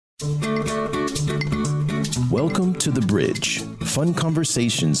Welcome to The Bridge. Fun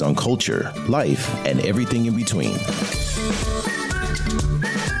conversations on culture, life, and everything in between.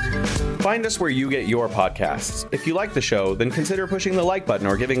 Find us where you get your podcasts. If you like the show, then consider pushing the like button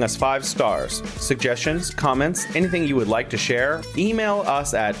or giving us 5 stars. Suggestions, comments, anything you would like to share, email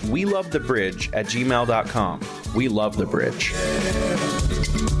us at welovethebridge@gmail.com. We love the bridge.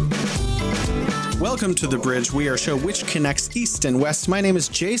 Welcome to The Bridge. We are a show which connects East and West. My name is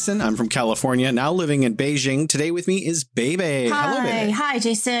Jason. I'm from California, now living in Beijing. Today with me is Bebe. Hello, Bebe. Hi,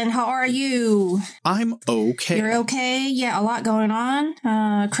 Jason. How are you? I'm okay. You're okay? Yeah, a lot going on.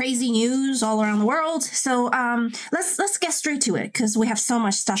 Crazy news all around the world. So let's get straight to it because we have so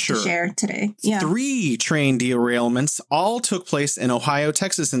much stuff to share today. Yeah. 3 train derailments all took place in Ohio,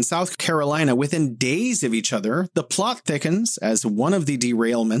 Texas, and South Carolina within days of each other. The plot thickens as one of the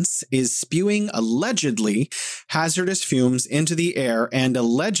derailments is spewing allegedly hazardous fumes into the air and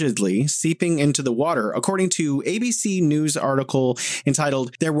allegedly seeping into the water, according to ABC News article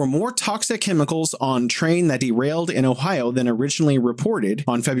entitled, "There were more toxic chemicals on train that derailed in Ohio than originally reported"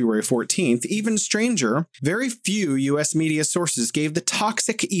 on February 14th. Even stranger, very few U.S. media sources gave the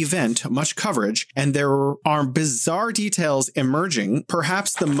toxic event much coverage, and there are bizarre details emerging.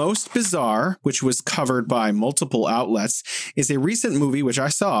 Perhaps the most bizarre, which was covered by multiple outlets, is a recent movie which I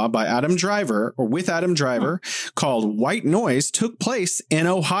saw by Adam Driver, or with Adam Driver, called White Noise, took place in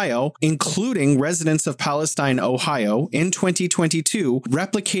Ohio, including residents of Palestine, Ohio, in 2022,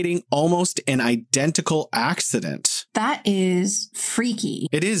 replicating almost an identical accident. That is freaky.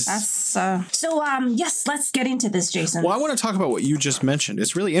 It is. That's yes, let's get into this, Jason. Well, I want to talk about what you just mentioned.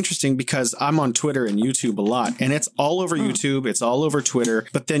 It's really interesting because I'm on Twitter and YouTube a lot, and it's all over YouTube, it's all over Twitter,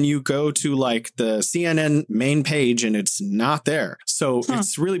 but then you go to like the CNN main page and it's not there. So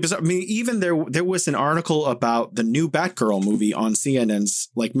it's really bizarre. I mean, even there was an article about the new Batgirl movie on CNN's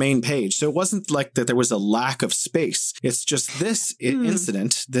like main page. So it wasn't like that there was a lack of space. It's just this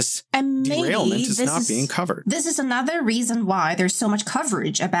incident, this derailment is not being covered. This is another reason why there's so much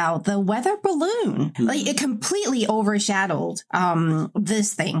coverage about the weather balloon. Like it completely overshadowed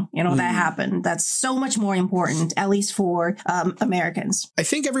this thing, that happened. That's so much more important, at least for Americans. I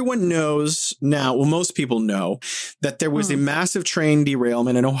think everyone knows now, well, most people know that there was a massive train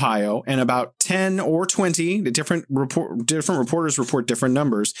derailment in Ohio, and about 10 or 20, different reporters report different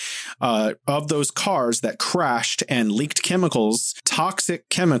numbers of those cars that crashed and leaked toxic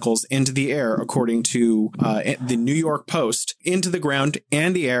chemicals into the air, according to the New York Post, into the ground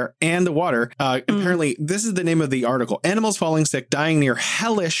and the air and the water. Apparently, this is the name of the article: "Animals falling sick, dying near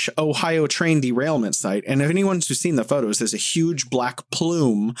hellish Ohio train derailment site." And if anyone's who's seen the photos, there's a huge black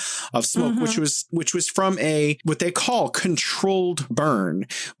plume of smoke, which was from what they call controlled burn.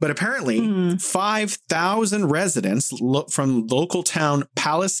 But apparently 5,000 residents from local town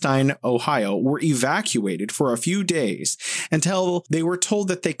Palestine, Ohio, were evacuated for a few days until they were told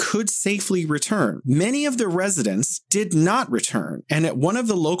that they could safely return. Many of the residents did not return. And one of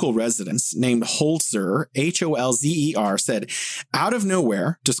the local residents named Holzer, Holzer, said, out of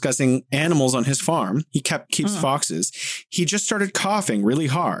nowhere, discussing animals on his farm, he keeps foxes, he just started coughing really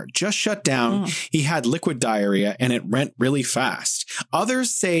hard, just shut down. He had liquid diarrhea and it went really fast.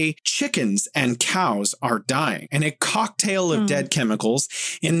 Others say chickens and cows are dying, and a cocktail of dead chemicals,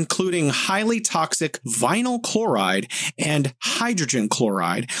 including highly toxic vinyl chloride and hydrogen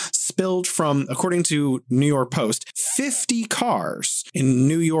chloride, spilled from, according to New York Post, 50 cars in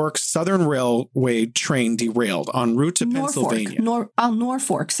New York's Southern Railway train derailed en route to Pennsylvania.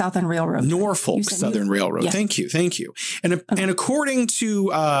 Norfolk Southern Railroad. Norfolk Southern Railroad. Yeah. Thank you. And according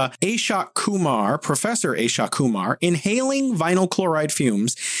to Professor Ashok Kumar, inhaling vinyl chloride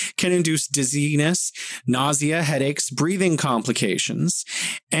fumes can induce dizziness, nausea, headaches, breathing complications,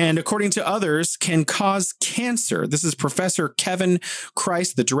 and according to others, can cause cancer. This is Professor Kevin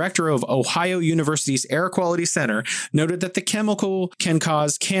Christ, the director of Ohio University's Air Quality Center, noted that the chemical can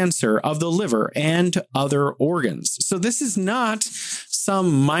cause cancer of the liver and other organs. So this is not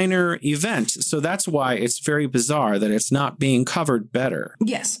some minor event. So that's why it's very bizarre that it's not being covered better.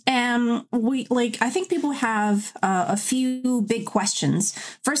 Yes. And I think people have a few big questions.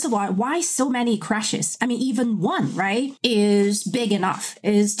 First of all, why so many crashes? I mean, even one, right, is big enough,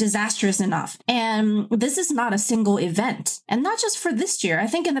 is disastrous enough. And this is not a single event. And not just for this year. I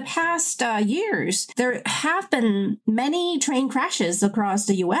think in the past years, there have been many train crashes across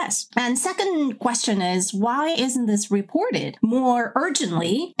the U.S. And second question is, why isn't this reported more urgently?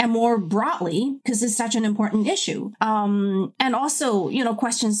 urgently and more broadly because it's such an important issue. And also,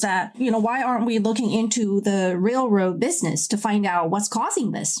 questions that, why aren't we looking into the railroad business to find out what's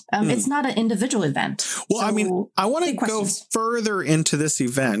causing this? It's not an individual event. Well, So, I want to go further into this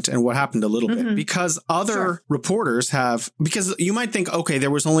event and what happened a little bit, because other reporters because you might think, okay,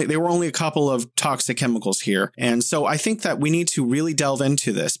 there were only a couple of toxic chemicals here. And so I think that we need to really delve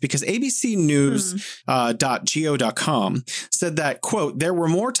into this, because ABC News.go.com said that, quote, there were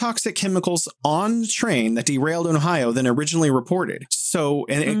more toxic chemicals on the train that derailed in Ohio than originally reported. So,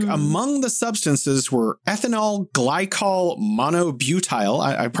 among the substances were ethanol, glycol, monobutyl.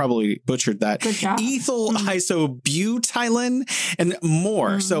 I probably butchered that. Ethyl isobutylene and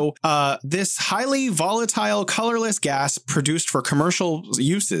more. So, this highly volatile, colorless gas produced for commercial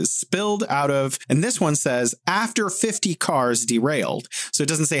uses spilled out of, and this one says, after 50 cars derailed. So it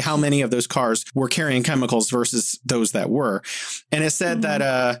doesn't say how many of those cars were carrying chemicals versus those that were. And it said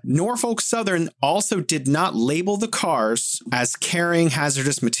that Norfolk Southern also did not label the cars as carrying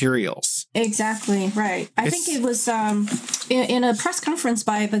hazardous materials. Exactly, right. I think it was in a press conference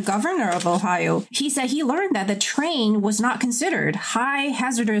by the governor of Ohio. He said he learned that the train was not considered high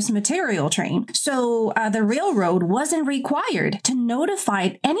hazardous material train. So the railroad wasn't required to notify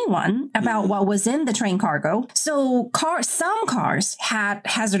anyone about what was in the train cargo. So some cars had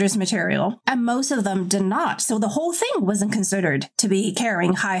hazardous material and most of them did not. So the whole thing wasn't considered to be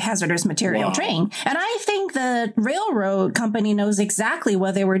carrying high hazardous material train. And I think the railroad company knows exactly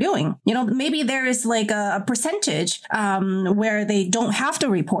what they were doing. Maybe there is like a percentage where they don't have to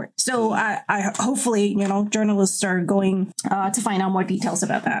report. So I hopefully, journalists are going to find out more details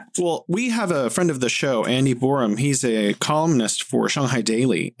about that. Well, we have a friend of the show, Andy Borum. He's a columnist for Shanghai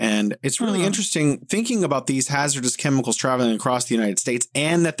Daily. And it's really interesting thinking about these hazardous chemicals traveling across the United States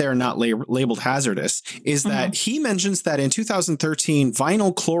and that they're not labeled hazardous, is that he mentions that in 2013,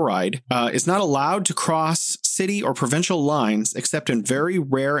 vinyl chloride is not allowed to cross city or provincial lines except in very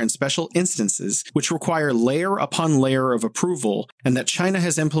rare and special instances, which require layer upon layer of approval, and that China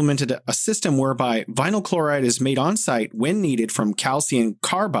has implemented a system whereby vinyl chloride is made on site when needed from calcium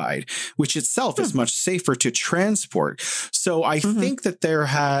carbide, which itself is much safer to transport. So I think that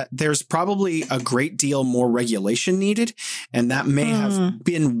there's probably a great deal more regulation needed, and that may have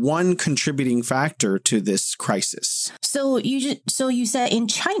been one contributing factor to this crisis. So you said in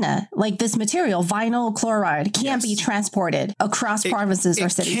China, like this material, vinyl chloride, can't be transported across provinces or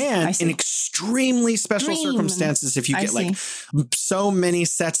cities. It can in extremely special circumstances if you get like so many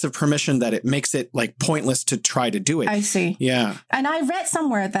sets of permission that it makes it like pointless to try to do it. I see. Yeah. And I read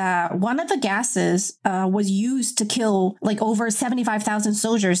somewhere that one of the gases was used to kill like over 75,000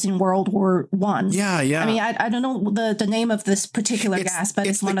 soldiers in World War I. Yeah. I mean, I don't know the name of this particular gas, but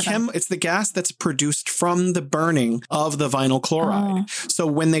it's one of them. It's the gas that's produced from the burning of the vinyl chloride. So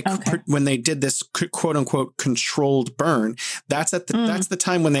when they did this quote unquote controlled burn, that's the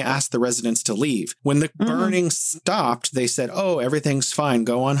time when they asked the residents to leave. When the burning stopped, they said, "Oh, everything's fine.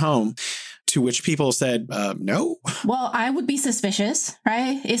 Go on home." To which people said, no. Well, I would be suspicious,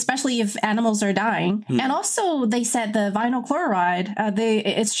 right? Especially if animals are dying. And also they said the vinyl chloride,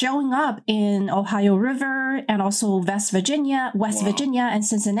 it's showing up in Ohio River and also West Virginia, and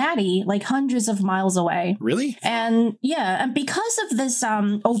Cincinnati, like hundreds of miles away. Really? And and because of this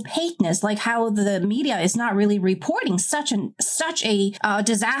opaqueness, like how the media is not really reporting such a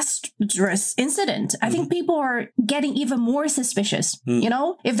disastrous incident, I think people are getting even more suspicious.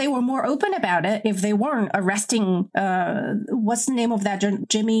 If they were more open about it, if they weren't arresting, what's the name of that?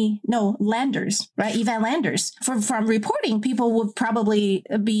 Landers, right? Evan Landers. From reporting, people would probably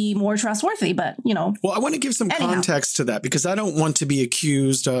be more trustworthy, but, Well, I want to give some context to that because I don't want to be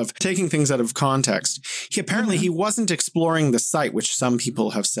accused of taking things out of context. He wasn't exploring the site, which some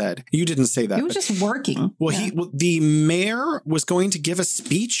people have said. You didn't say that. He was just working. Well, the mayor was going to give a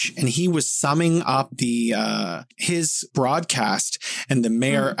speech and he was summing up his broadcast, and the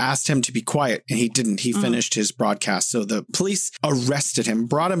mayor asked him to be quiet, and he didn't. He finished his broadcast. So the police arrested him,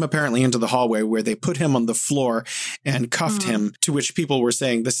 brought him apparently into the hallway where they put him on the floor and cuffed him, to which people were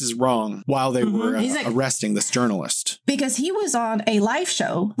saying this is wrong while they were arresting this journalist. Because he was on a live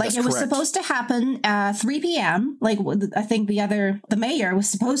show. Like, it was supposed to happen at 3 p.m. Like, I think the mayor was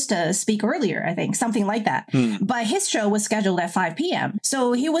supposed to speak earlier, I think, something like that. But his show was scheduled at 5 p.m.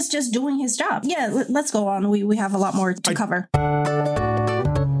 So he was just doing his job. Yeah, let's go on. We have a lot more to cover.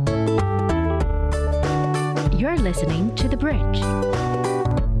 You're listening to The Bridge.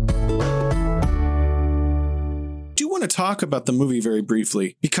 Do want to talk about the movie very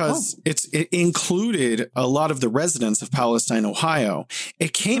briefly because it included a lot of the residents of Palestine, Ohio.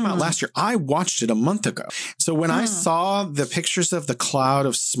 It came out last year. I watched it a month ago. So when I saw the pictures of the cloud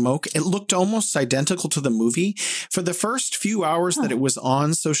of smoke, it looked almost identical to the movie. For the first few hours that it was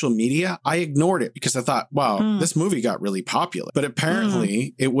on social media, I ignored it because I thought, wow, this movie got really popular. But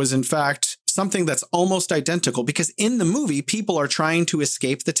apparently it was in fact something that's almost identical because in the movie, people are trying to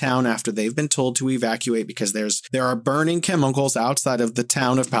escape the town after they've been told to evacuate because there are burning chemicals outside of the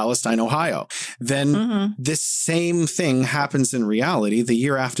town of Palestine, Ohio. Then this same thing happens in reality the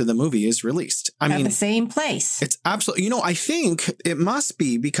year after the movie is released. I mean, the same place. It's absolutely, I think it must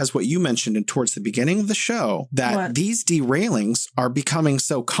be because what you mentioned towards the beginning of the show, that these derailings are becoming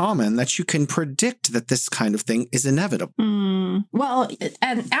so common that you can predict that this kind of thing is inevitable. Well,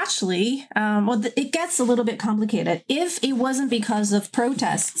 and actually, it gets a little bit complicated. If it wasn't because of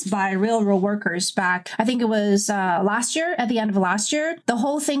protests by railroad workers back, I think it was last year, at the end of last year, the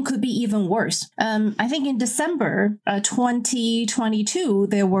whole thing could be even worse. I think in December 2022,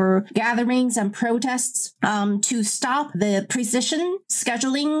 there were gatherings and protests to stop the precision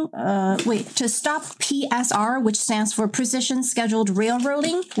scheduling, to stop PSR, which stands for precision scheduled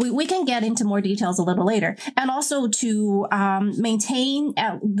railroading. We can get into more details a little later. And also to maintain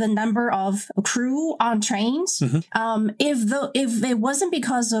the number of crew on trains. If it wasn't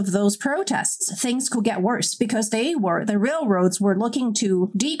because of those protests, things could get worse because the railroads were looking to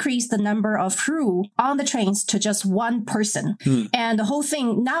decrease the number of crew on the trains to just one person. And the whole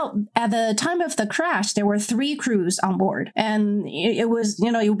thing, now at the time of the crash, there were 3 crews on board, and it was,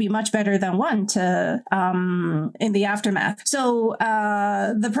 it would be much better than one to in the aftermath. So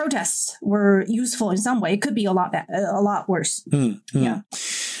the protests were useful in some way. It could be a lot worse. Yeah.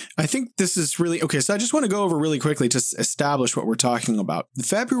 I think this is really okay. So I just want to go over really quickly to establish what we're talking about.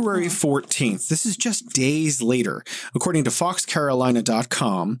 February 14th, this is just days later, according to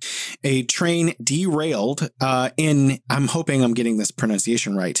foxcarolina.com, a train derailed in, I'm hoping I'm getting this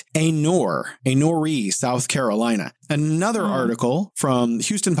pronunciation right, Norrie, South Carolina. Another article from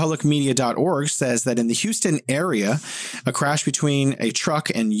HoustonPublicMedia.org says that in the Houston area, a crash between a truck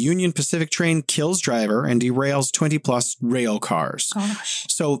and Union Pacific train kills driver and derails 20 plus rail cars. Gosh.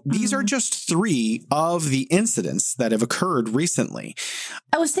 So these are just 3 of the incidents that have occurred recently.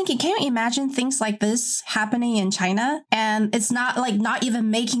 I was thinking, can you imagine things like this happening in China? And it's not even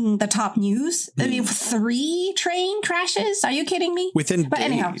making the top news. I mean, 3 train crashes? Are you kidding me? Within days.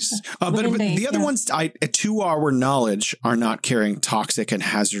 Anyhow, but the other ones, to our knowledge, are not carrying toxic and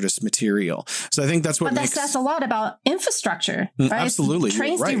hazardous material. So I think that's what that says a lot about infrastructure, right? Absolutely.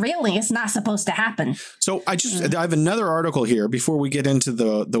 Trains derailing is not supposed to happen. So I have another article here before we get into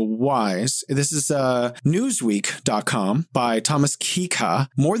the whys. This is Newsweek.com by Thomas Kika.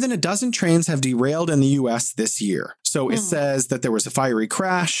 More than a dozen trains have derailed in the U.S. this year. So it says that there was a fiery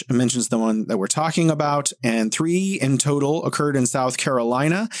crash. It mentions the one that we're talking about, and 3 in total occurred in South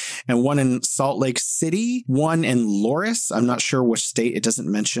Carolina, and 1 in Salt Lake City, 1 in Loris. I'm not sure which state, it doesn't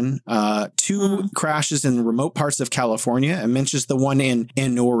mention. 2 crashes in remote parts of California. It mentions the one in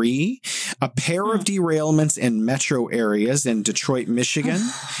Norrie. A pair of derailments in metro areas in Detroit, Michigan.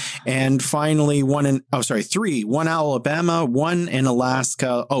 And finally, 3. 1 Alabama, 1 in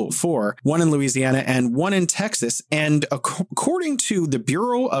Alaska. 4. 1 in Louisiana and 1 in Texas. And according to the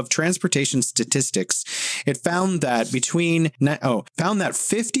Bureau of Transportation Statistics, it found that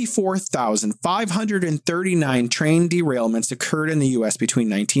 54,539 train derailments occurred in the U.S. between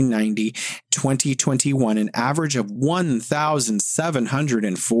 1990 2021, an average of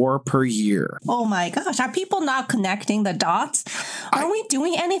 1,704 per year. Oh my gosh. Are people not connecting the dots? Are we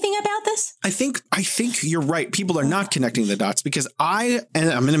doing anything about this? I think you're right. People are not connecting the dots because I'm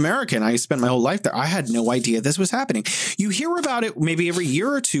an American. I spent my whole life there. I had no idea this was happening. You hear about it maybe every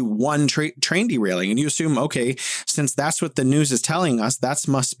year or two, one train derailing, and you assume, okay, since that's what the news is telling us, that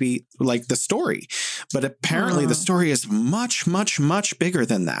must be like the story. But apparently the story is much, much, much bigger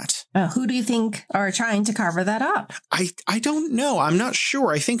than that. Who do you think are trying to cover that up? I don't know. I'm not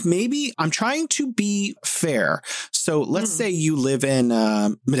sure. I think maybe I'm trying to be fair. So let's say you live in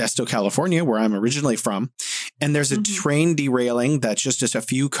Modesto, California, where I'm originally from, and there's a train derailing that's just a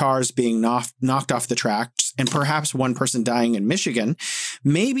few cars being knocked off the tracks and perhaps one person dying in Michigan.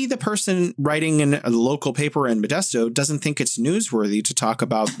 Maybe the person writing in a local paper in Modesto doesn't think it's newsworthy to talk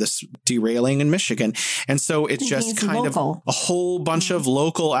about this derailing in Michigan. And so it's just kind of a whole bunch of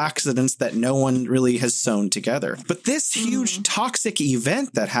local accidents that no one really has sewn together. But this huge toxic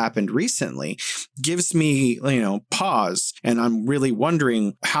event that happened recently gives me, pause. And I'm really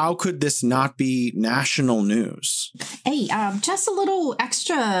wondering, how could this not be national news? Hey, just a little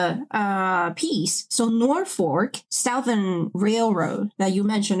extra piece. So Norrie Norfolk Southern Railroad that you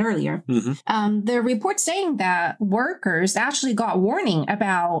mentioned earlier. The report saying that workers actually got warning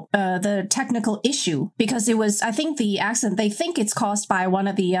about the technical issue because it was, I think the accident, they think it's caused by one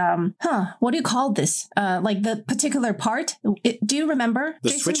of the, what do you call this? Like the particular part. Do you remember, the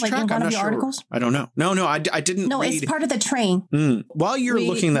Jason, switch like track? in one I'm of not the sure. articles? I don't know. No, I didn't No, read. it's part of the train. While you're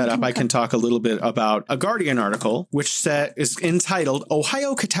looking that up, I can talk a little bit about a Guardian article, which is entitled,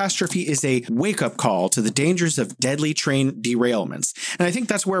 Ohio Catastrophe is a Wake-Up Call to the Dangers of Deadly Train Derailments. And I think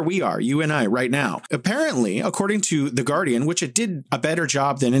that's where we are, you and I, right now. Apparently, according to The Guardian, which it did a better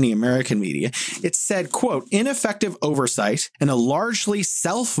job than any American media, it said, quote, ineffective oversight and a largely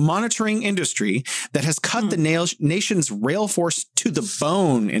self-monitoring industry that has cut the nation's rail force to the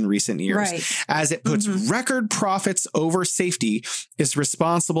bone in recent years, as it puts record profits over safety, is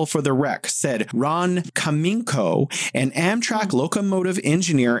responsible for the wreck, said Ron Kaminko, an Amtrak locomotive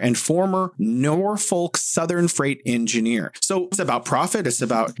engineer and former Norfolk Southern freight engineer. So it's about profit. It's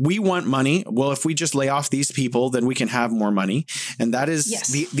about, we want money. Well, if we just lay off these people, then we can have more money. And that is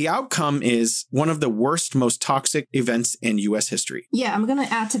the outcome is one of the worst, most toxic events in U.S. history. Yeah, I'm going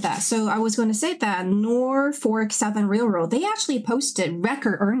to add to that. So I was going to say that Norfolk Southern Railroad, they actually posted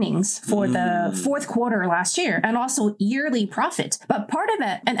record earnings for the fourth quarter last year and also yearly profit. But part of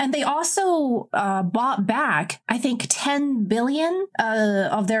it, and they also bought back, I think, $10 billion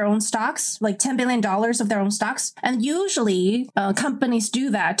of their own stocks, like $10 billion of their own stocks. And usually companies do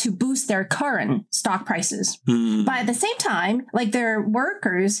that to boost their current stock prices. But at the same time, like their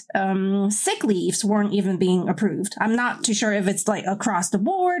workers, sick leaves weren't even being approved. I'm not too sure if it's like across the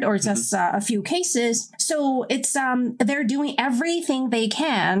board or just a few cases. So it's they're doing everything they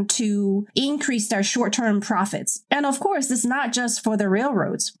can to increase their short-term profits. And of course, it's not just for the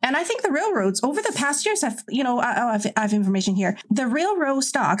railroads. And I think the railroads over the past years have, I have information here. The railroad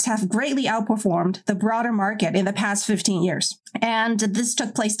stocks have greatly outperformed the broader market in the past 15 years. And this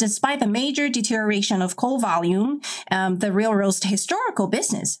took place despite the major deterioration of coal volume, the railroad's historical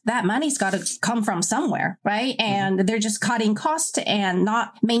business. That money's got to come from somewhere, right? And they're just cutting costs and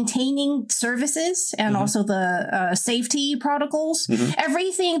not maintaining services and also the safety protocols,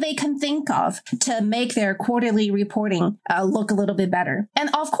 everything they can think of to make their quarterly reporting look a little bit better. And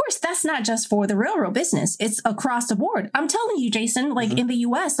of course, that's not just for the railroad business. It's across the board. I'm telling you, Jason, like in the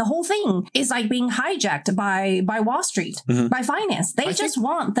US, the whole thing is like being hijacked by Wall Street, by finance. They just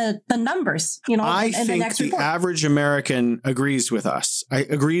want the numbers, I in the next think the report. average American agrees with us.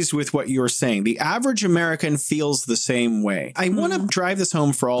 Agrees with what you're saying. The average American feels the same way. I want to drive this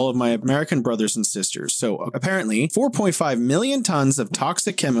home for all of my American brothers and sisters. So apparently 4.5 million tons of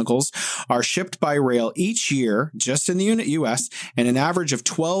toxic chemicals are shipped by rail each year, just in the U.S., and an average of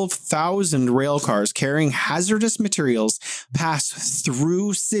 12,000 rail cars carrying hazardous materials pass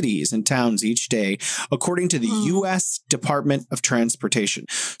through cities and towns each day, according to the U.S. Department of Transportation.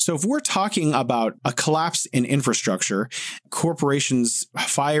 So if we're talking about a collapse in infrastructure, corporations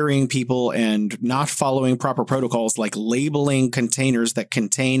firing people and not following proper protocols like labeling containers that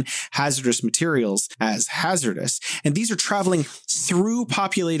contain hazardous materials as hazardous, and these are traveling through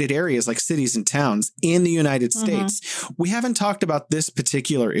populated areas like cities and towns in the United States. We haven't talked about this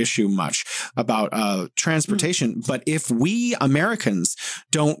particular issue much about transportation, but if we Americans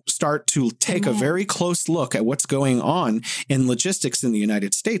don't start to take a very close look at what's going on in logistics in the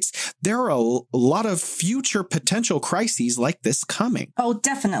United States, there are a lot of future potential crises like this coming. Oh,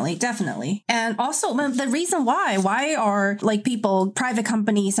 definitely. And also the reason why are like people, private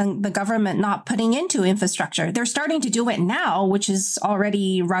companies and the government not putting into infrastructure? They're starting to do it now, which is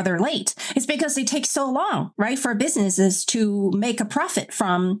already rather late. It's because it takes so long, right, for businesses to make a profit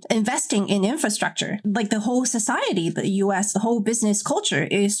from investing in infrastructure. Like the whole society, the US, the whole business culture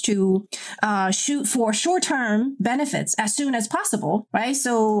is to shoot for short-term benefits as soon as possible, right?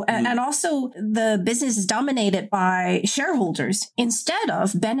 So, and also the business is dominated by shareholders instead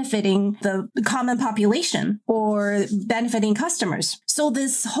of benefiting the common population or benefiting customers. So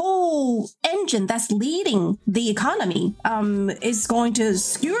this whole engine that's leading the economy is going to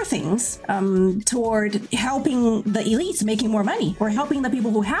skewer things toward helping the elites making more money or helping the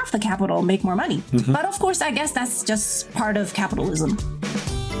people who have the capital make more money. But of course, I guess that's just part of capitalism.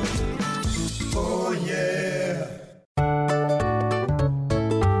 Oh, yeah.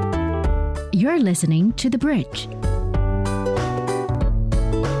 You're listening to The Bridge.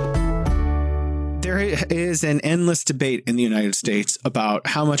 There is an endless debate in the United States about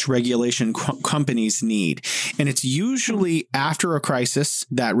how much regulation companies need. And it's usually after a crisis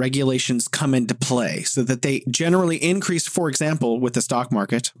that regulations come into play so that they generally increase. For example, with the stock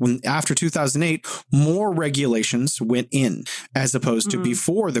market, when after 2008, more regulations went in as opposed to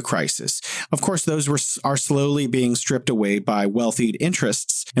before the crisis. Of course, those are slowly being stripped away by wealthy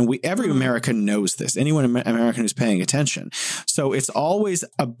interests. And every American knows this, anyone American who's paying attention. So it's always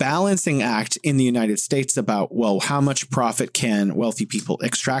a balancing act in the United States about, well, how much profit can wealthy people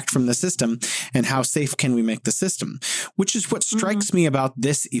extract from the system and how safe can we make the system, which is what strikes me about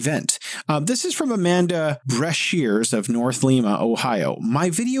this event. This is from Amanda Breshears of North Lima, Ohio. My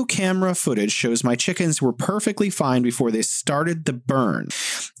video camera footage shows my chickens were perfectly fine before they started the burn.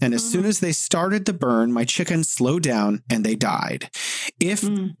 And as soon as they started the burn, my chickens slowed down and they died. If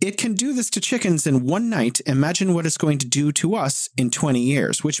it can do this to chickens in one night, imagine what it's going to do to us in 20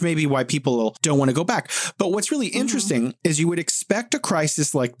 years, which may be why people don't want to go back. But what's really interesting is you would expect a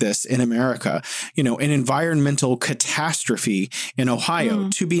crisis like this in America, an environmental catastrophe in Ohio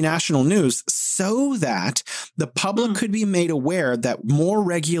to be national news so that the public could be made aware that more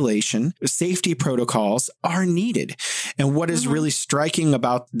regulation, safety protocols are needed. And what is really striking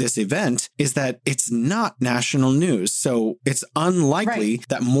about this event is that it's not national news. So it's unlikely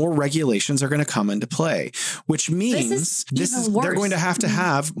that more regulations are going to come into play, which means they're going to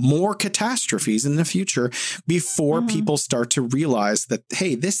have more catastrophes in the future before people start to realize that,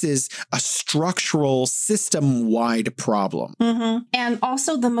 hey, this is a structural system-wide problem. And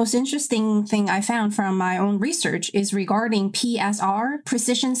also the most interesting thing I found from my own research is regarding PSR,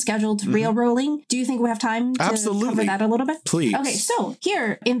 precision scheduled railroading. Do you think we have time to cover that a little bit? Please. Okay, so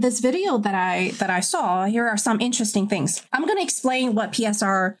here in this video that I saw, here are some interesting things. I'm going to explain what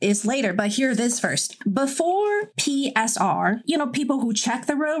PSR is later, but hear this first. Before PSR, people who check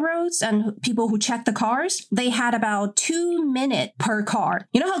the railroads and people who check the cars, they had about 2 minutes per car.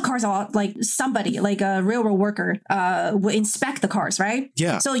 You know how cars are like somebody, like a railroad worker, would inspect the cars, right?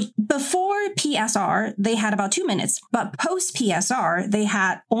 Yeah. So before PSR, they had about 2 minutes, but post PSR, they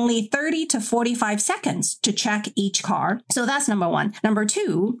had only 30 to 45 seconds to check each car. So that's number one. Number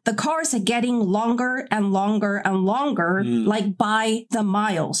two, the cars are getting longer and longer and longer, like by the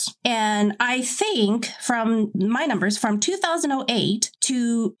miles. And I think from my numbers, from 2008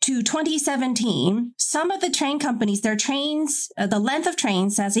 to 2017, some of the train companies, their trains, the length of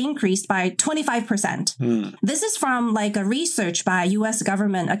trains has increased by 25%. This is from like a research by U.S.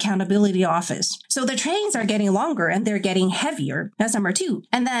 Government Accountability Office. So the trains are getting longer and they're getting heavier. That's number two.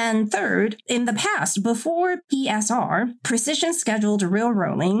 And then third, in the past, before PSR, precision scheduled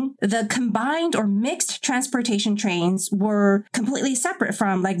railroading, the combined or mixed transportation trains were completely separate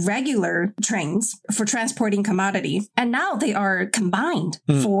from like regular trains for transporting commodity. And now they are combined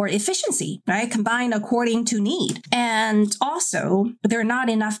for efficiency, right? Combined according to need. And also, there are not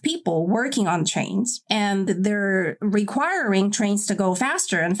enough people working on trains and they're requiring trains to go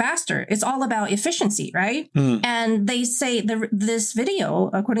faster and faster. It's all about efficiency, right? And they say this video,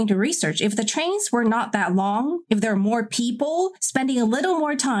 according to research, if the trains were not that long, if there are more people spending a little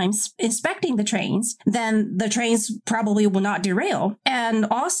more time inspecting the trains, then the trains probably will not derail. And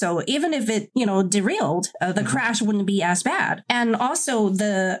also, even if it, derailed, the crash wouldn't be as bad. And also,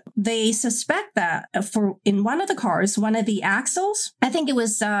 they suspect that in one of the cars, one of the axles, I think it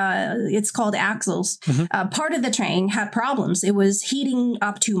was, it's called axles, part of the train had problems. It was heating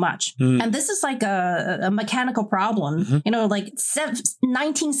up too much. And this is like a mechanical problem, like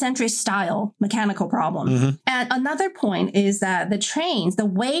 19th century style mechanical problem. And another point is that the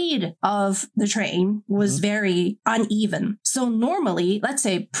weight of the train was very uneven. So normally, let's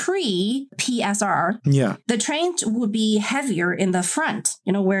say pre-PSR, the train would be heavier in the front,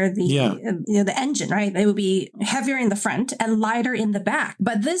 where the engine, right? They would be heavier in the front and lighter in the back.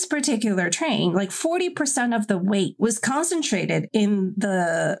 But this particular train, like 40% of the weight was concentrated in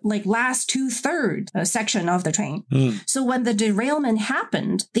the last 2/3 section of the train. So when the derailment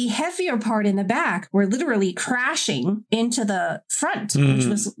happened, the heavier part in the back were literally crashing into the front, which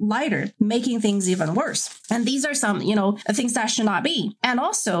was lighter, making things even worse. And these are some, things that should not be. And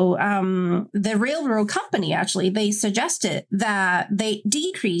also, the railroad company, actually, they suggested that they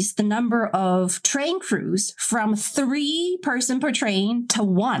decrease the number of train crews from 3 person per train to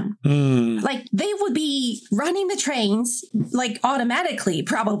 1. Like they would be running the trains like automatically,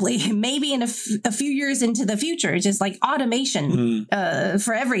 probably, maybe in a few years into the future, just like automation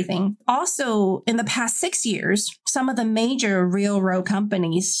for everything. Also, in the past 6 years, some of the major railroad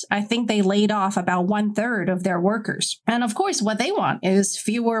companies, I think they laid off about 1/3 of their workers. And of course, what they want is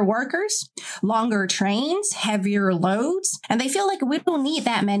fewer workers, longer trains, heavier loads. And they feel like we don't need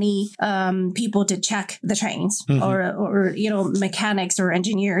that many people to check the trains or mechanics or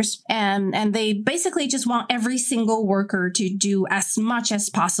engineers. And they basically just want every single worker to do as much as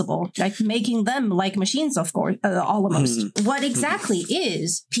possible, like making them like machines, of course, almost. What exactly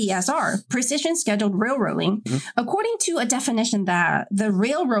is PSR, Precision Scheduled Railroading? According to a definition that the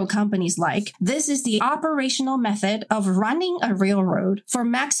railroad companies like, this is the operational method of running a railroad for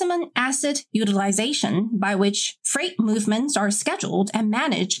maximum asset utilization by which freight movements are scheduled and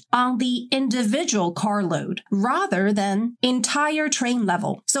managed on the individual carload rather than entire train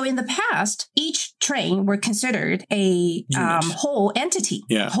level. So in the past, each train were considered a whole entity,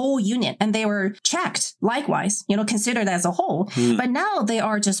 whole unit, and they were checked likewise, considered as a whole. But now they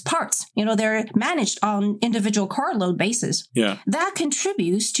are just parts. They're managed on individual carload basis. That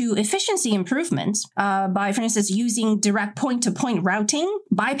contributes to efficiency improvements by, for instance, using direct point-to-point routing,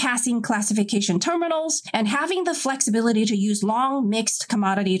 bypassing classification terminals, and having the flexibility to use long mixed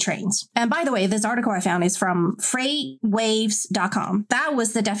commodity trains. And by the way, this article I found is from freightwaves.com. That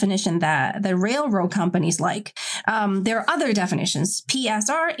was the definition that the railroad companies like. There are other definitions.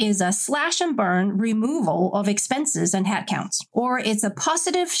 PSR is a slash and burn removal of expenses and headcounts, or it's a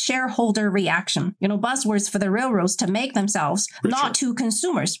positive shareholder reaction. Buzzwords for the railroads to make themselves not to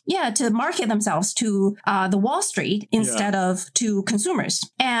consumers. To market themselves to the Wall Street instead of to consumers.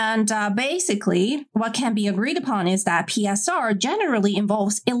 And basically, what can be agreed upon is that PSR generally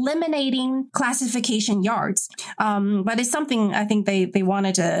involves eliminating classification yards. But it's something I think they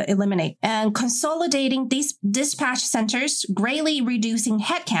wanted to eliminate. And consolidating these dispatch centers, greatly reducing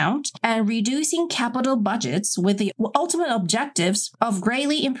headcount and reducing capital budgets with the ultimate objectives of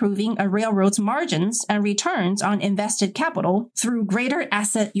greatly improving a railroad's margins and returns on invested capital through greater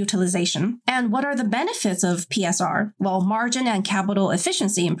asset utilization. And what are the benefits of PSR? Well, margin and capital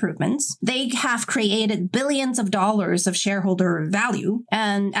efficiency improvements. They have created billions of dollars of shareholder value.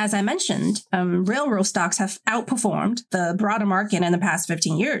 And as I mentioned, railroad stocks have outperformed the broader market in the past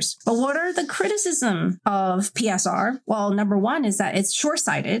 15 years. But what are the criticism of PSR? Well, number one is that it's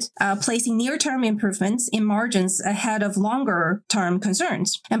short-sighted, placing near-term improvements in margins ahead of longer-term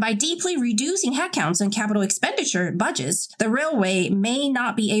concerns. And by deeply reducing headcounts and capital expenditure budgets, the railway may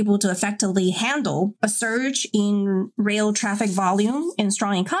not be able to effectively handle a surge in rail traffic volume in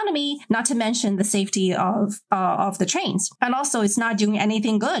strong economy, not to mention the safety of the trains. And also, it's not doing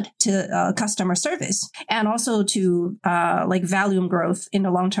anything good to customer service and also to volume growth in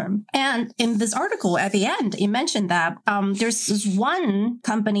the long term. And in this article at the end, it mentioned that there's this one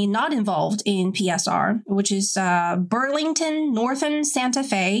company not involved in PSR, which is Burlington Northern Santa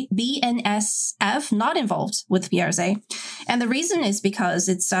Fe, BNSF, not involved with PSA. And the reason is because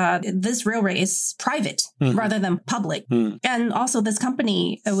it's this railway is private rather than public. And also this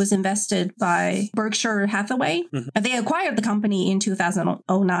company was invested by Berkshire Hathaway. They acquired the company in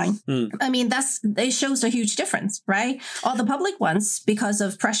 2009. I mean, it shows a huge difference, right? All the public ones, because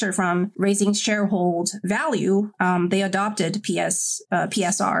of pressure from raising sharehold value, they adopted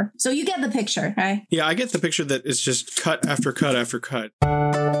PSR. So you get the picture, right? Yeah, I get the picture that it's just cut after cut after cut.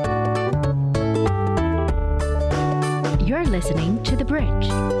 You're listening to The Bridge.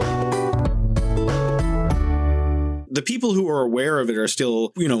 The people who are aware of it are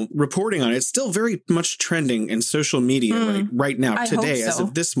still, reporting on it. It's still very much trending in social media right now, today, as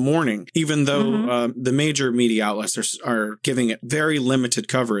of this morning, even though the major media outlets are giving it very limited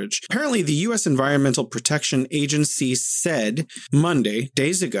coverage. Apparently, the U.S. Environmental Protection Agency said Monday,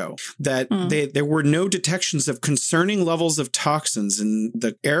 days ago, that there were no detections of concerning levels of toxins in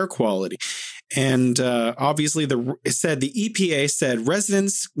the air quality. And obviously, the EPA said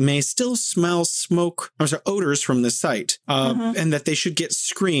residents may still smell odors from the site, and that they should get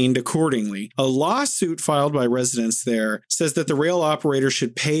screened accordingly. A lawsuit filed by residents there says that the rail operator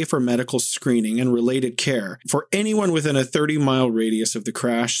should pay for medical screening and related care for anyone within a 30-mile radius of the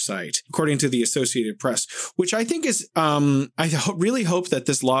crash site, according to the Associated Press, which I think is, really hope that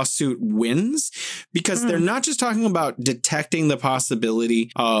this lawsuit wins, because they're not just talking about detecting the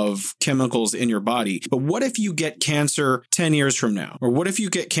possibility of chemicals in your body, but what if you get cancer 10 years from now? Or what if you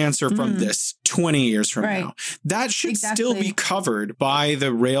get cancer from this 20 years from now? That should still be covered by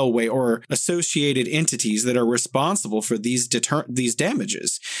the railway or associated entities that are responsible for these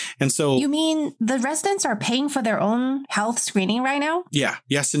damages. And so... You mean the residents are paying for their own health screening right now? Yeah.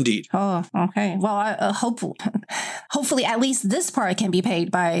 Yes, indeed. Oh, okay. Well, hopefully at least this part can be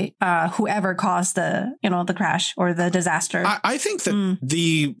paid by whoever caused the crash or the disaster. I think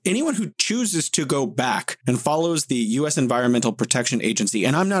that anyone who chooses to go back and follows the U.S. Environmental Protection Agency,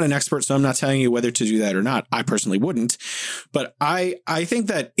 and I'm not an expert, so I'm not telling you whether to do that or not. I personally wouldn't. But I think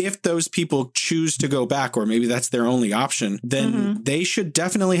that if those people choose to go back, or maybe that's their only option, then they should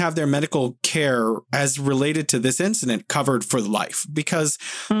definitely have their medical care as related to this incident covered for life. Because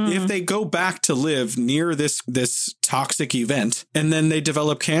if they go back to live near this toxic event and then they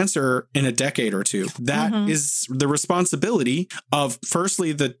develop cancer in a decade or two, that is the responsibility of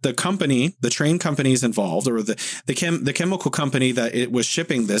firstly the company, the train companies involved, or the chemical company that it was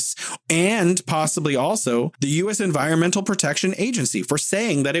shipping this, and possibly also the U.S. Environmental Protection Agency for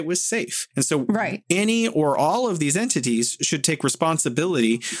saying that it was safe. And so any or all of these entities should take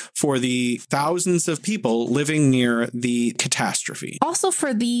responsibility for the thousands of people living near the catastrophe. Also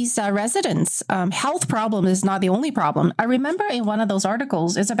for these residents, health problem is not the only problem. I remember in one of those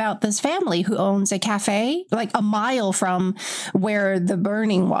articles, it's about this family who owns a cafe like a mile from where the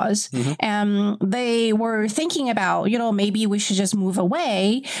burning was. And they were thinking about, maybe we should just move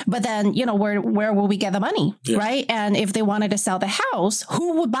away. But then, where will we get the money? Right. And if they wanted to sell the house,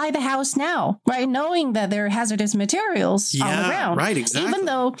 who would buy the house now? Right. Knowing that there are hazardous materials on the ground. Right. Exactly. Even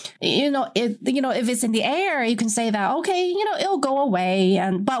though, if it's in the air, you can say that, okay, it'll go away.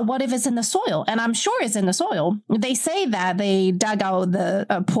 But what if it's in the soil? And I'm sure it's in the soil. They say that they dug out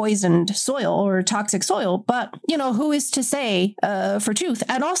the poisoned soil or toxic soil, but who is to say for truth?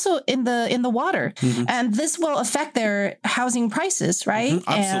 And also in the water, and this will affect their housing prices, right?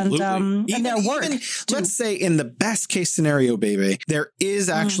 Absolutely. And their work. Let's say in the best case scenario, baby, there is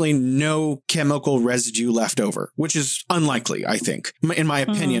actually no chemical residue left over, which is unlikely, I think, in my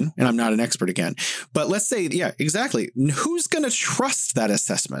opinion. And I'm not an expert again, but let's say, yeah, exactly. Who's going to trust that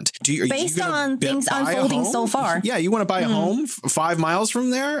assessment? Based on things unfolding so far. Yeah, you want to buy a home 5 miles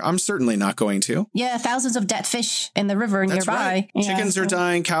from there? I'm certainly not going to. Yeah, thousands of dead fish in the river nearby. Right. Yeah, chickens are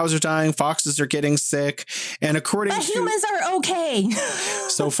dying, cows are dying, foxes are getting sick, and according but humans are okay.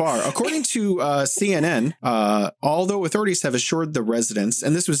 So far, according to CNN, although authorities have assured the residents,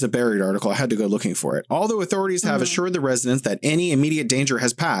 and this was a buried article, I had to go looking for it. Although authorities have assured the residents that any immediate danger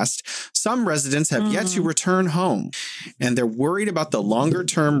has passed, some residents have yet to return home, and they're worried about the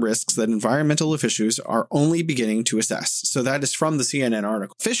longer-term risks that environmental officials are only beginning to assess. So that is from the CNN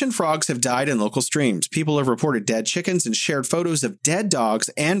article. Fish and frogs have died in local streams. People have reported dead chickens and shared photos of dead dogs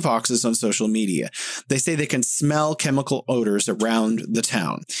and foxes on social media. They say they can smell chemical odors around the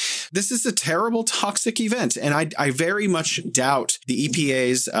town. This is a terrible toxic event, and I very much doubt the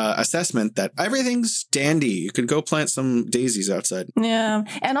EPA's assessment that everything's dandy. You could go plant some daisies outside. Yeah.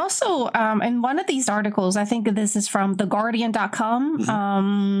 And also, in one of these articles, I think this is from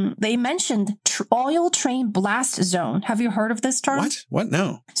theguardian.com, they mentioned oil train blast zone. Have you heard of this term? What?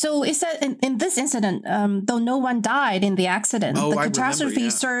 No. So it said in this incident, though no one died in the accident, the catastrophe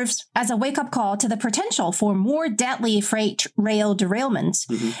serves as a wake-up call to the potential for more deadly freight rail derailments.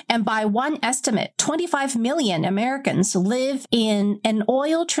 And by one estimate, 25 million Americans live in an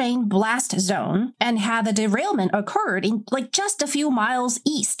oil train blast zone, and had the derailment occurred in just a few miles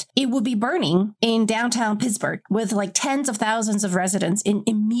east, it would be burning in downtown Pittsburgh with tens of thousands of residents in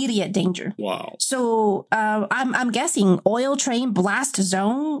immediate danger. Wow. So I'm guessing oil train blast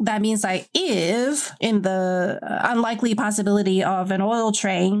zone, that means if in the unlikely possibility of an oil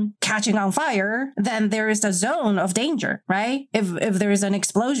train catching on fire, then there is a zone of danger, right? If there is an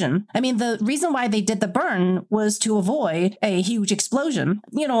explosion. I mean, the reason why they did the burn was to avoid a huge explosion.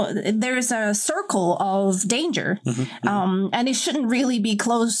 There's a circle of danger, and it shouldn't really be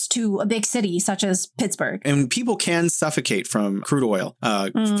close to a big city such as Pittsburgh. And people can suffocate from crude oil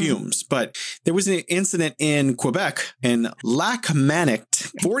fumes, but there was an incident in Quebec, in Lac-Manac.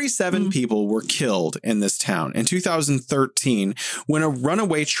 47 people were killed in this town in 2013 when a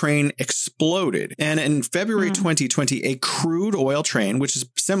runaway train exploded. And in February 2020, a crude oil train, which is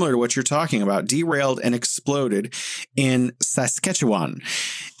similar to what you're talking about, derailed and exploded in Saskatchewan.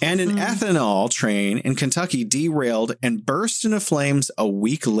 And an ethanol train in Kentucky derailed and burst into flames a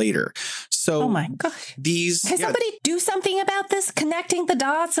week later. So, oh my gosh. Can somebody do something about this? Connecting the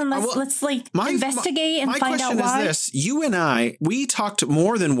dots, and let's investigate and find out why. My question is this. You and I, we talked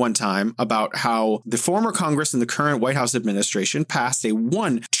more than one time about how the former Congress and the current White House administration passed a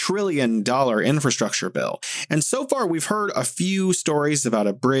 $1 trillion infrastructure bill. And so far, we've heard a few stories about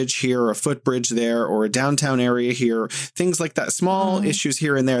a bridge here, a footbridge there, or a downtown area here, things like that, small issues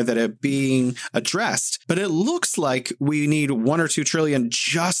here and there that are being addressed. But it looks like we need $1 or $2 trillion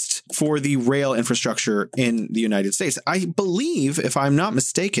just for the rail infrastructure in the United States. I believe, if I'm not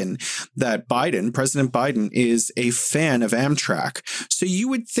mistaken, that President Biden is a fan of Amtrak. So you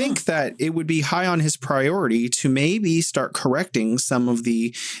would think that it would be high on his priority to maybe start correcting some of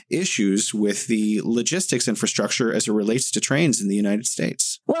the issues with the logistics infrastructure as it relates to trains in the United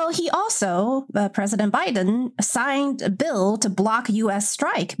States. Well, he also, President Biden, signed a bill to block U.S.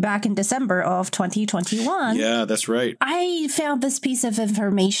 strike back in December of 2021. Yeah, that's right. I found this piece of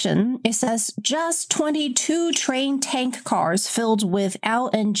information. It says just 22 train tank cars filled with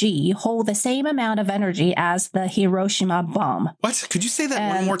LNG hold the same amount of energy as the Hiroshima bomb. What? Could you say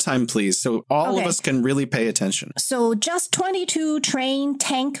that one more time, please, so all of us can really pay attention? So just 22 train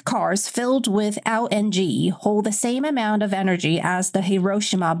tank cars filled with LNG hold the same amount of energy as the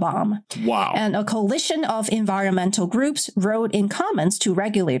Hiroshima bomb. Wow. And a coalition of environmental groups wrote in comments to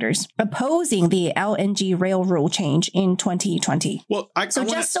regulators opposing the LNG rail rule change in 2020. Well,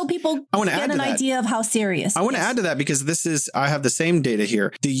 so people get an idea of how serious. I want to add to that because I have the same data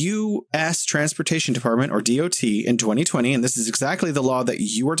here. The U.S. Transportation Department, or DOT, in 2020, and this is exactly the law that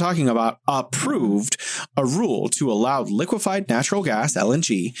you were talking about, approved a rule to allow liquefied natural gas,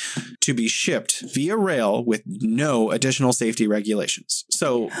 LNG, to be shipped via rail with no additional safety regulations.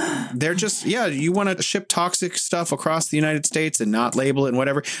 So they're just, you want to ship toxic stuff across the United States and not label it and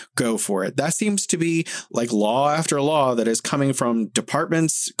whatever, go for it. That seems to be like law after law that is coming from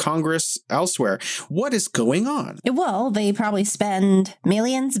departments, Congress, elsewhere. What is going on? Well, they probably spend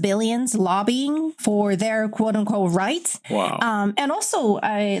millions, billions lobbying for their quote unquote rights. Wow. And also,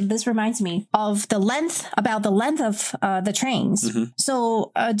 this reminds me of the length of the trains. Mm-hmm.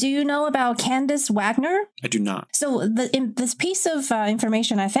 So do you know about Candace Wagner? I do not. So in this piece of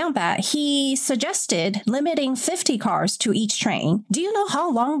information, I found that he suggested limiting 50 cars to each train. Do you know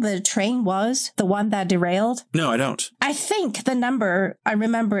how long the train was, the one that derailed? No, I don't. I think the number I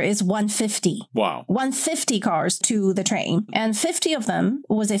remember is 150. Wow. 150 cars to the train. And 50 of them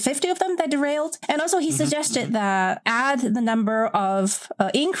that derailed? And also he suggested that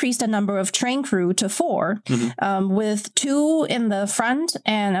increase the number of train crew to 4, with 2 in the front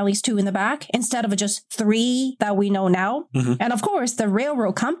and at least 2 in the back, instead of just 3 that we know now. And of course, the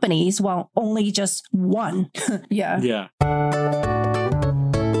railroad companies want only just 1. Yeah.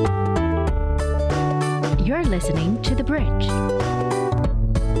 You're listening to The Bridge.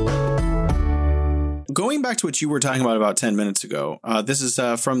 Going back to what you were talking about 10 minutes ago, this is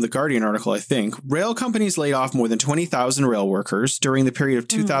from the Guardian article, I think. Rail companies laid off more than 20,000 rail workers during the period of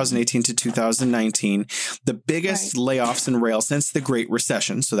 2018 to 2019, the biggest layoffs in rail since the Great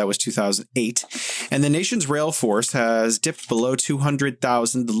Recession. So that was 2008. And the nation's rail force has dipped below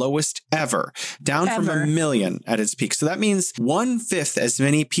 200,000, the lowest ever, down from 1 million at its peak. So that means 1/5 as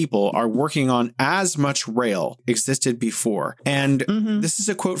many people are working on as much rail existed before. And this is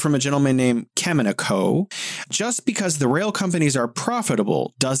a quote from a gentleman named Kemenico. Just because the rail companies are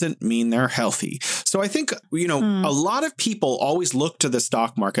profitable doesn't mean they're healthy. So I think, a lot of people always look to the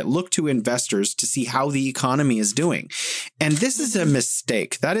stock market, look to investors to see how the economy is doing. And this is a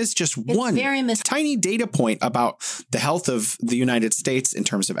mistake. That is just one tiny data point about the health of the United States in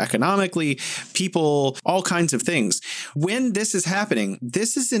terms of economically, people, all kinds of things. When this is happening,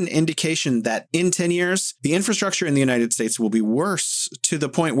 this is an indication that in 10 years, the infrastructure in the United States will be worse, to the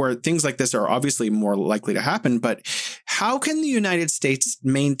point where things like this are obviously more likely to happen. But how can the United States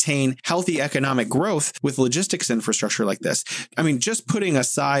maintain healthy economic growth with logistics infrastructure like this? I mean, just putting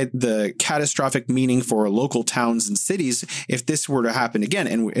aside the catastrophic meaning for local towns and cities, if this were to happen again,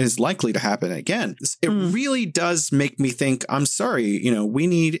 and is likely to happen again, it really does make me think, I'm sorry, we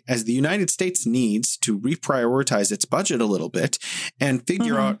need, as the United States needs to reprioritize its budget a little bit and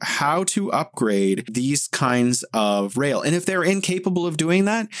figure out how to upgrade these kinds of rail. And if they're incapable of doing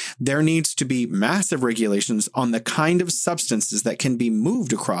that, there needs to be massive regulations on the kind of substances that can be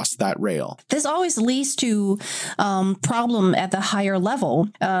moved across that rail. This always leads to problem at the higher level.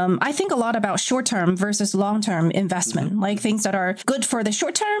 I think a lot about short-term versus long-term investment, like things that are good for the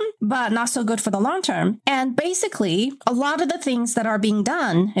short term, but not so good for the long term. And basically, a lot of the things that are being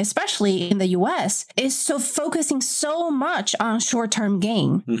done, especially in the US, is focusing so much on short-term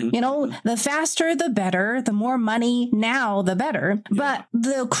gain. The faster, the better, the more money now, the better. But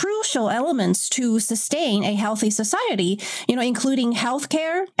the crucial elements to sustain a healthy society, including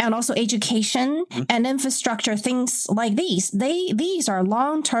healthcare and also education transportation and infrastructure, things like these are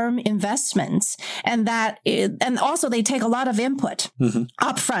long-term investments, and also they take a lot of input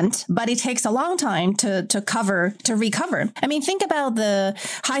upfront, but it takes a long time to recover. I mean, think about the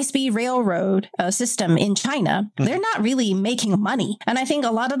high-speed railroad system in China. They're not really making money, and I think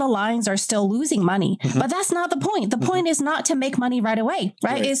a lot of the lines are still losing money. But that's not the point. The point is not to make money right away,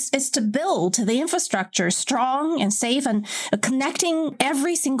 right? It's to build the infrastructure strong and safe and connecting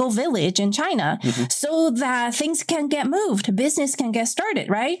every single village in China so that things can get moved, business can get started,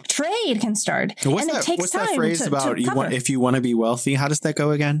 right? Trade can start. It takes what's time. That phrase about if you want to be wealthy? How does that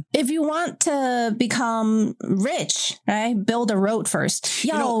go again? If you want to become rich, right? Build a road first.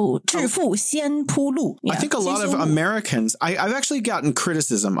 I think a lot of Americans, I've actually gotten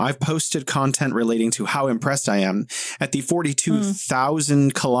criticism. I've posted content relating to how impressed I am at the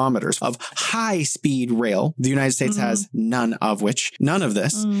 42,000 kilometers of high-speed rail. The United States has none of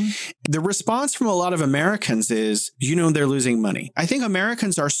this. The response from a lot of Americans is, they're losing money. I think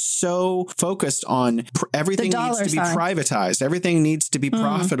Americans are so focused on everything needs to be privatized. Everything needs to be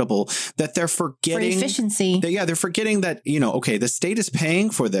profitable that they're forgetting for efficiency. They're forgetting that, the state is paying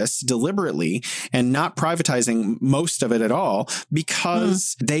for this deliberately and not privatizing most of it at all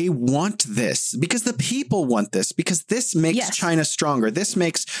because they want this, because the people want this, because this makes China stronger. This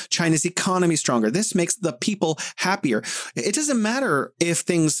makes China's economy stronger. This makes the people happier. It doesn't matter if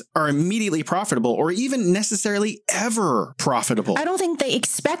things are immediately profitable or even necessarily ever profitable. I don't think they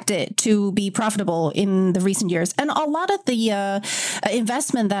expect it to be profitable in the recent years. And a lot of the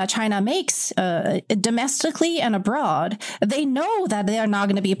investment that China makes domestically and abroad, they know that they are not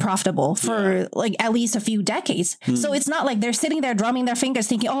going to be profitable for like at least a few decades. So it's not like they're sitting there drumming their fingers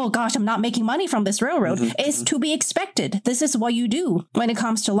thinking, oh gosh, I'm not making money from this railroad. It's to be expected. This is what you do when it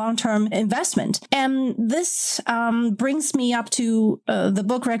comes to long-term investment. And this brings me up to the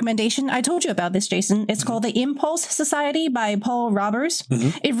book recommendation. I told you about this, Jason. It's called The Impulse Society by Paul Roberts.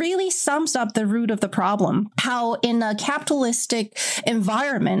 It really sums up the root of the problem. How in a capitalistic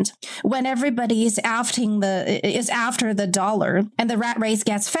environment, when everybody is after the dollar and the rat race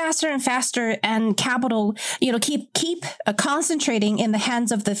gets faster and faster and capital, keep concentrating in the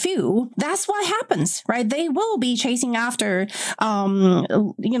hands of the few, that's what happens, right? They will be chasing after,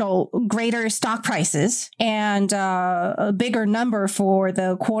 greater stock prices and a bigger number for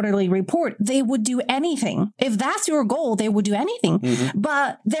the quarterly report. They would do anything. If that's your goal, they would do anything.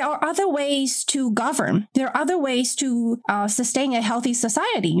 But there are other ways to govern. There are other ways to sustain a healthy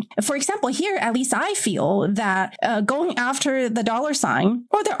society. For example, here, at least I feel that going after the dollar sign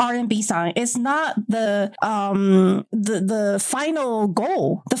or the RMB sign is not the final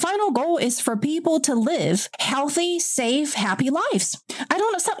goal. The final goal is for people to live healthy, safe, happy lives. I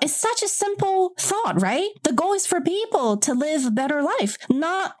don't know. It's such a simple thought, right? The goal is for people to live a better life,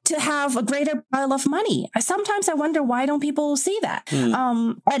 not to have a greater pile of money. Sometimes I wonder, why don't people see that?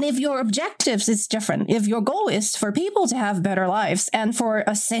 And if your objectives is different, if your goal is for people to have better lives and for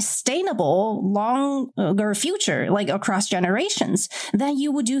a sustainable, longer future, like across generations, then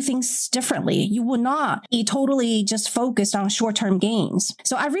you would do things differently. You would not be totally just focused on short-term gains.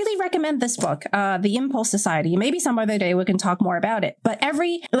 So I really recommend this book, The Impulse Society. Maybe some other day we can talk more about it. But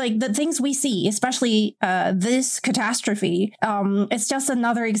the things we see, especially this catastrophe, it's just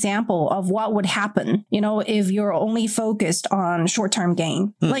another example of what would happen, if you're only focused on short-term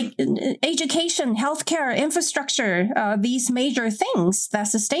gain. Like education, healthcare, infrastructure, these major things that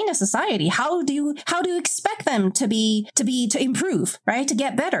sustain a society. How do you expect them to improve, right? To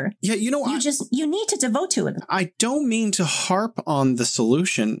get better? Yeah, you need to devote to it. I don't mean to harp on the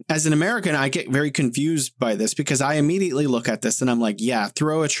solution. As an American, I get very confused by this because I immediately look at this and I'm like, yeah,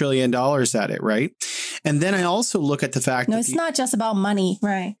 throw $1 trillion at it, right? And then I also look at the fact that it's not just about money,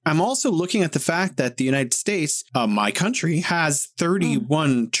 right? I'm also looking at the fact that the United States, my country, has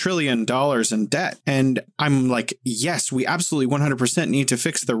 $31 trillion in debt. And I'm like, yes, we absolutely 100% need to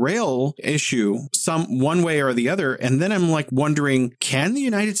fix the rail issue one way or the other. And then I'm like wondering, can the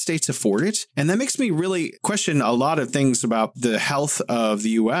United States afford it? And that makes me really question a lot of things about the health of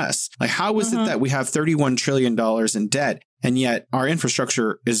the U.S. Like, how is it that we have $31 trillion in debt? And yet our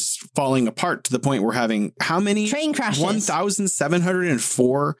infrastructure is falling apart to the point we're having how many? Train crashes.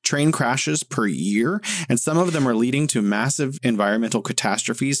 1,704 train crashes per year. And some of them are leading to massive environmental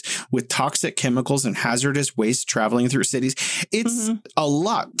catastrophes with toxic chemicals and hazardous waste traveling through cities. It's a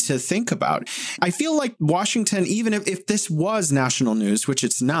lot to think about. I feel like Washington, even if this was national news, which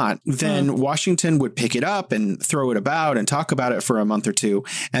it's not, then Washington would pick it up and throw it about and talk about it for a month or two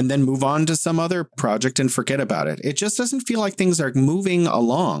and then move on to some other project and forget about it. It just doesn't feel feel like things are moving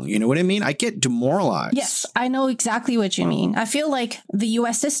along. You know what I mean? I get demoralized. Yes, I know exactly what you mean. I feel like the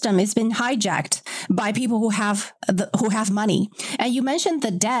U.S. system has been hijacked by people who have money. And you mentioned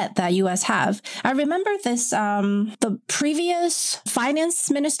the debt that U.S. have. I remember this. The previous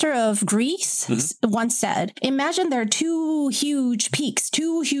finance minister of Greece once said, "Imagine there are two huge peaks,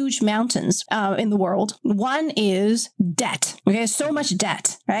 two huge mountains in the world. One is debt. Okay, so much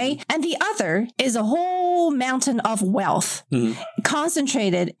debt, right? And the other is a whole mountain of wealth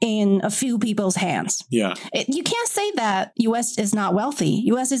concentrated in a few people's hands." Yeah. You can't say that U.S. is not wealthy.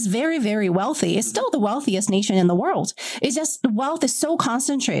 U.S. is very, very wealthy. It's still the wealthiest nation in the world. It's just the wealth is so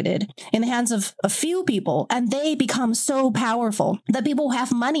concentrated in the hands of a few people, and they become so powerful. The people who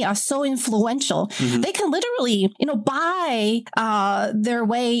have money are so influential. They can literally, buy their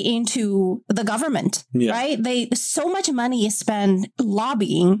way into the government, right? So much money is spent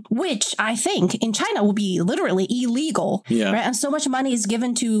lobbying, which I think in China would be literally illegal, right? And so much money is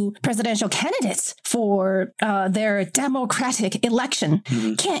given to presidential candidates for their democratic election.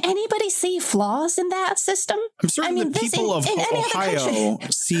 Can anybody see flaws in that system? I'm certain the people of Ohio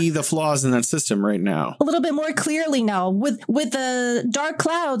see the flaws in that system right now. A little bit more clearly now. With the dark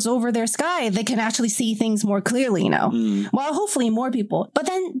clouds over their sky, they can actually see things more clearly now. Well, hopefully more people. But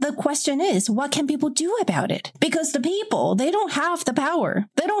then the question is, what can people do about it? Because the people, they don't have the power.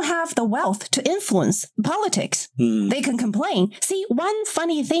 They don't have the wealth to influence politics. They can complain. See, one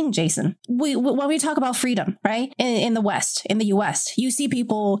funny thing, Jason, when we talk about freedom, right? In the West, in the US, you see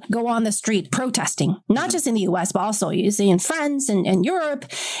people go on the street protesting, not just in the US, but also you see in France and Europe.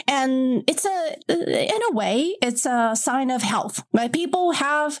 And it's in a way, it's a sign of health, right? People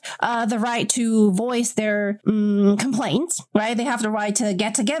have the right to voice their complaints, right? They have the right to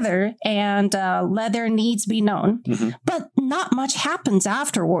get together and let their needs be known. But not much happens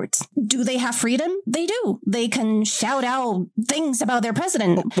afterwards. Do they have freedom? They do. They can shout out things about their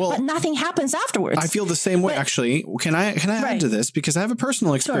president, but nothing happens afterwards. I feel the same way, actually. Can I add to this? Because I have a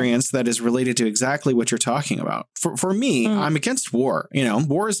personal experience that is related to exactly what you're talking about. For me, I'm against war.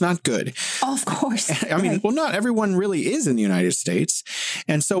 War is not good. Of course. I mean, well, not everyone really is in the United States.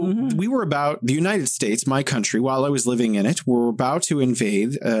 And so we were about, the United States, my country, while I was living in it, were about to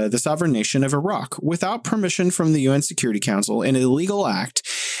invade the sovereign nation of Iraq without permission from the UN Security Council, an illegal act.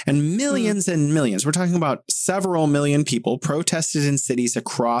 And millions and millions, we're talking about several million people protested in cities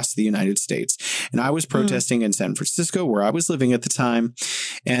across the United States. And I was protesting in San Francisco, where I was living at the time.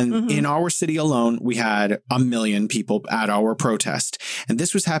 And in our city alone, we had 1 million people at our protest. And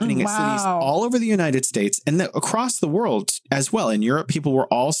this was happening at cities all over the United States and across the world as well. In Europe, people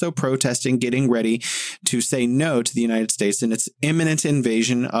were also protesting, getting ready to say no to the United States and its imminent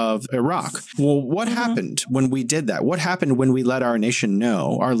invasion of Iraq. Well, what happened when we did that? What happened when we let our nation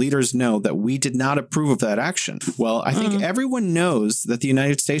know, our leaders know, that we did not approve of that action? Well, I think everyone knows that the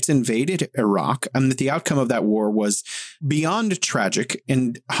United States invaded Iraq and that the outcome of that war was beyond tragic,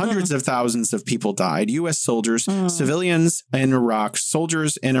 and hundreds of thousands of people died. U.S. soldiers, civilians in Iraq,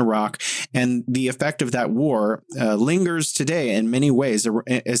 soldiers in Iraq, and the effect of that war lingers today in many ways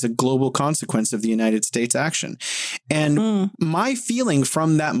as a global consequence of the United States action. And my feeling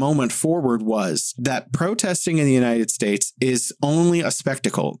from that moment forward was that protesting in the United States is only a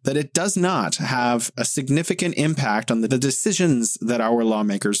spectacle, that it does not have a significant impact on the decisions that our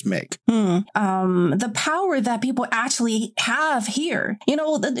lawmakers make. The power that people actually have here. In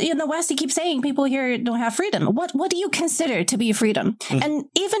the West, you keep saying people here don't have freedom. What do you consider to be freedom? And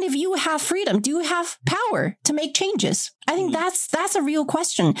even if you have freedom, do you have power to make changes? I think that's a real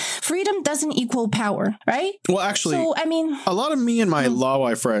question. Freedom doesn't equal power, right? Well, actually, so, I mean, a lot of me and my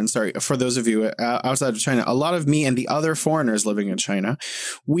Laowai friends, sorry, for those of you outside of China, a lot of me and the other foreigners living in China,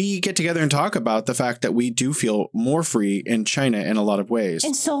 we get together and talk about the fact that we do feel more free in China in a lot of ways.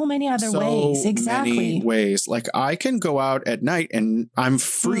 In so many other ways, exactly. Many ways. Like, I can go out at night and I'm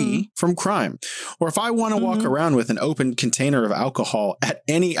free from crime. Or if I want to walk around with an open container of alcohol at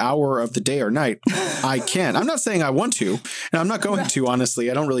any hour of the day or night, I can. I'm not saying I want to, and I'm not going to,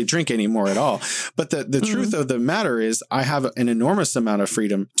 honestly. I don't really drink anymore at all. But the truth of the matter is I have an enormous amount of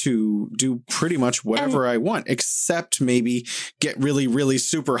freedom to do pretty much whatever I want, except maybe get really, really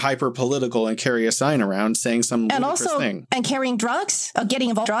super hyper political and carry a sign around saying some ludicrous thing. And carrying drugs, getting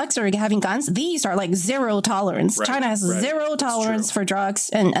involved in drugs or having guns. These are like zero tolerance. Right, China has zero tolerance for drugs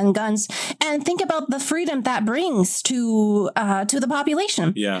and guns. And think about the freedom that brings to the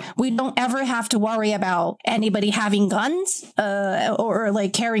population. Yeah. We don't ever have to worry about anybody having guns or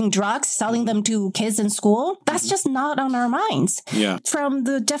like carrying drugs, selling them to kids in school. That's just not on our minds. Yeah. From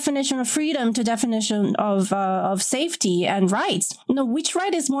the definition of freedom to definition of safety and rights, which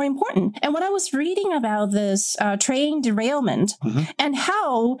right is more important? And when I was reading about about this train derailment and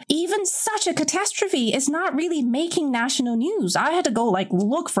how even such a catastrophe is not really making national news. I had to go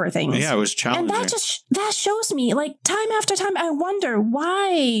look for things. Yeah, it was challenging. And that shows me time after time, I wonder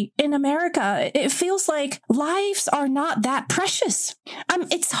why in America it feels like lives are not that precious.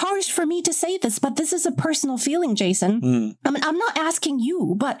 It's harsh for me to say this, but this is a personal feeling, Jason. I mean, I'm not asking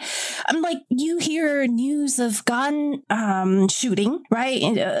you, but I'm you hear news of gun shooting, right?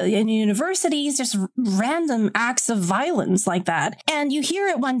 In universities, just random acts of violence like that. And you hear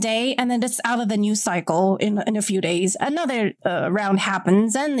it one day and then it's out of the news cycle in a few days. Another round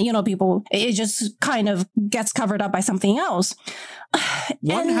happens and, people, it just kind of gets covered up by something else.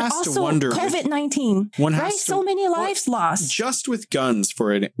 One and has also to wonder. COVID-19, right? So many lives lost. Just with guns,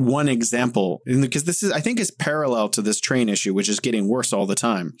 for one example, because this is, I think, is parallel to this train issue, which is getting worse all the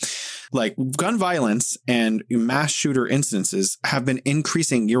time. Gun violence and mass shooter incidences have been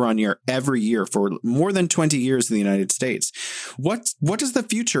increasing year on year every year for more than 20 years in the United States. What is the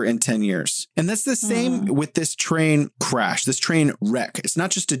future in 10 years? And that's the same with this train crash, this train wreck. It's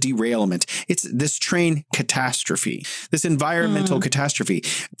not just a derailment. It's this train catastrophe, this environmental catastrophe.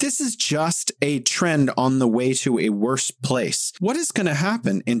 This is just a trend on the way to a worse place. What is going to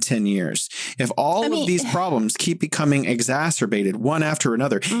happen in 10 years if all of these problems keep becoming exacerbated one after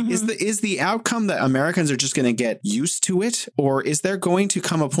another? Is the outcome that Americans are just going to get used to it? Or is there going to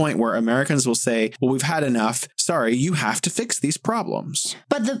come a point where Americans will say, well, we've had enough. Sorry, you have to fix these problems.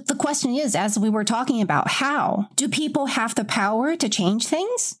 But the question is, as we were talking about, how do people have the power to change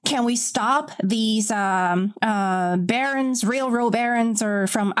things? Can we stop these barons, railroad barons, or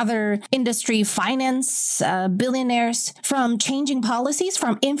from other industry finance billionaires from changing policies,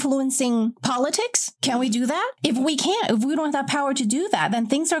 from influencing politics? Can we do that? If we can't, if we don't have that power to do that, then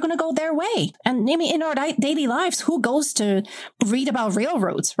things are going to go their way. And in our daily lives, who goes to read about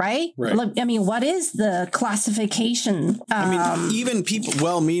railroads, right? What is the classification? Even people,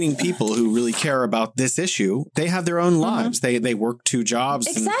 well-meaning people who really care about this issue, they have their own lives. They work 2 jobs.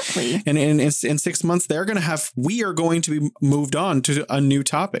 Exactly. And in 6 months, we are going to be moved on to a new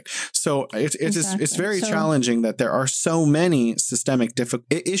topic. So it's very challenging that there are so many systemic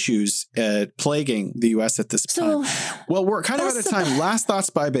issues plaguing the U.S. at this time. Well, we're kind of out of time. Last thoughts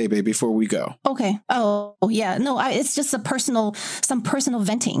by Bebe before we go. Okay. Oh, yeah. No, it's just some personal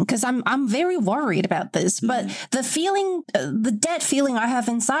venting because I'm very worried about this. But the feeling, the dead feeling I have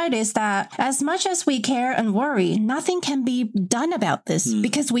inside is that as much as we care and worry, nothing can be done about this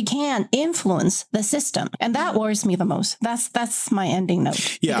because we can't influence the system. And that worries me the most. That's my ending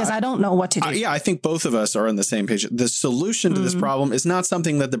note. Yeah. Because I don't know what to do. I think both of us are on the same page. The solution to this problem is not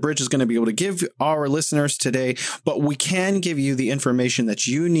something that the Bridge is going to be able to give our listeners today, but we can give you the information that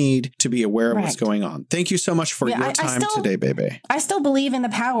you need to be aware of what's going on. Thank you so much for your time today, Bebe. I still believe in the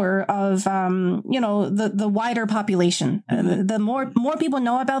power of, the wider population. The more people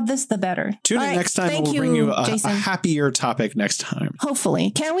know about this, the better. Tune in next time. We'll bring you a happier topic next time.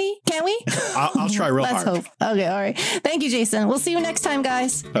 Hopefully. Can we? I'll try real hard. Let's hope. Okay. All right. Thank you, Jason. We'll see you next time,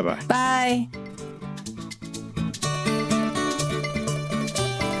 guys. Bye-bye. Bye.